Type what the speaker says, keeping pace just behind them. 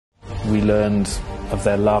we learned of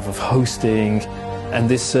their love of hosting, and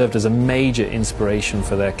this served as a major inspiration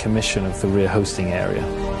for their commission of the rear hosting area.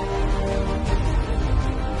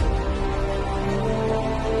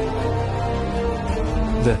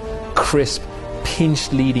 The crisp,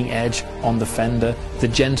 pinched leading edge on the fender, the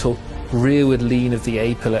gentle rearward lean of the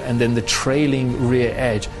A-pillar, and then the trailing rear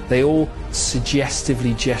edge, they all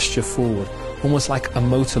suggestively gesture forward, almost like a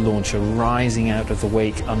motor launcher rising out of the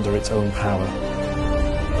wake under its own power.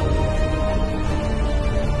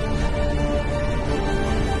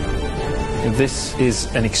 This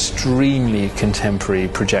is an extremely contemporary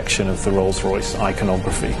projection of the Rolls-Royce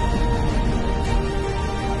iconography.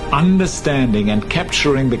 Understanding and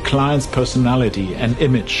capturing the client's personality and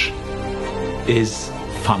image is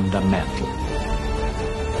fundamental.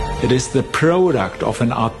 It is the product of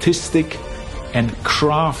an artistic and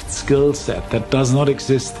craft skill set that does not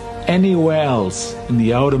exist anywhere else in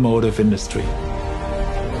the automotive industry.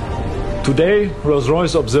 Today,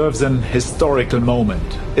 Rolls-Royce observes an historical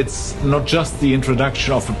moment. It's not just the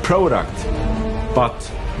introduction of a product, but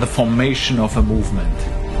the formation of a movement.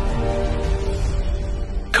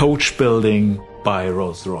 Coach building by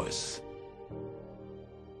Rolls-Royce.